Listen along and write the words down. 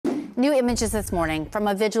New images this morning from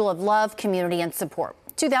a vigil of love, community, and support.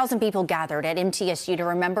 2,000 people gathered at MTSU to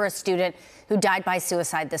remember a student who died by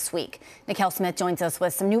suicide this week. Nikhil Smith joins us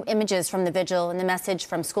with some new images from the vigil and the message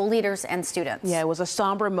from school leaders and students. Yeah, it was a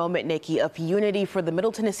somber moment, Nikki, of unity for the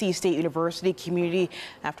Middle Tennessee State University community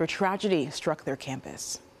after tragedy struck their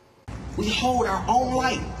campus. We hold our own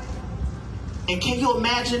light. And can you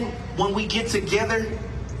imagine when we get together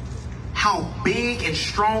how big and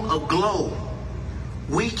strong a glow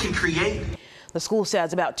we can create? The school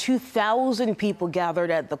says about 2,000 people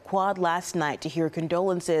gathered at the quad last night to hear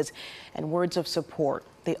condolences and words of support.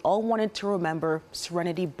 They all wanted to remember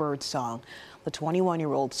Serenity Birdsong. The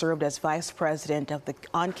 21-year-old served as vice president of the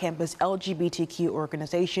on-campus LGBTQ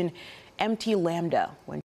organization MT Lambda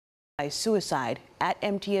when she died by suicide at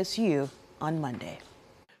MTSU on Monday.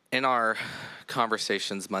 In our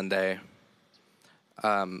conversations Monday,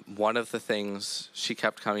 one of the things she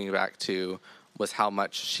kept coming back to was how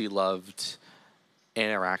much she loved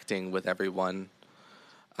interacting with everyone,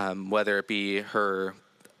 whether it be her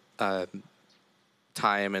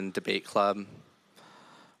time in debate club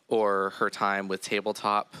or her time with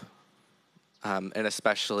tabletop, and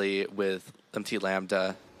especially with MT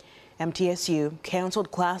Lambda. MTSU canceled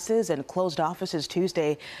classes and closed offices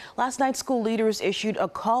Tuesday. Last night, school leaders issued a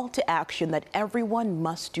call to action that everyone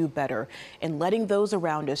must do better in letting those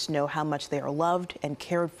around us know how much they are loved and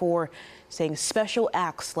cared for, saying special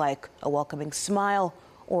acts like a welcoming smile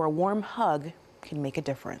or a warm hug can make a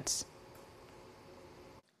difference.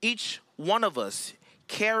 Each one of us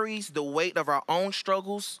carries the weight of our own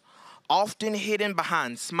struggles, often hidden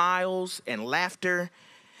behind smiles and laughter.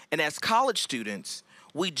 And as college students,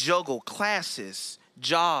 we juggle classes,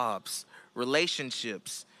 jobs,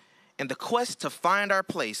 relationships, and the quest to find our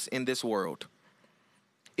place in this world.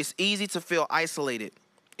 It's easy to feel isolated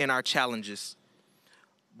in our challenges,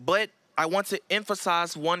 but I want to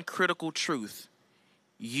emphasize one critical truth.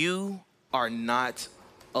 You are not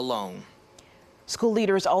alone. School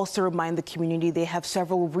leaders also remind the community they have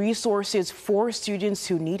several resources for students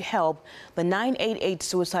who need help. The 988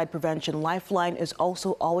 Suicide Prevention Lifeline is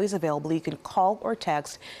also always available. You can call or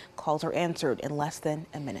text. Calls are answered in less than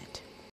a minute.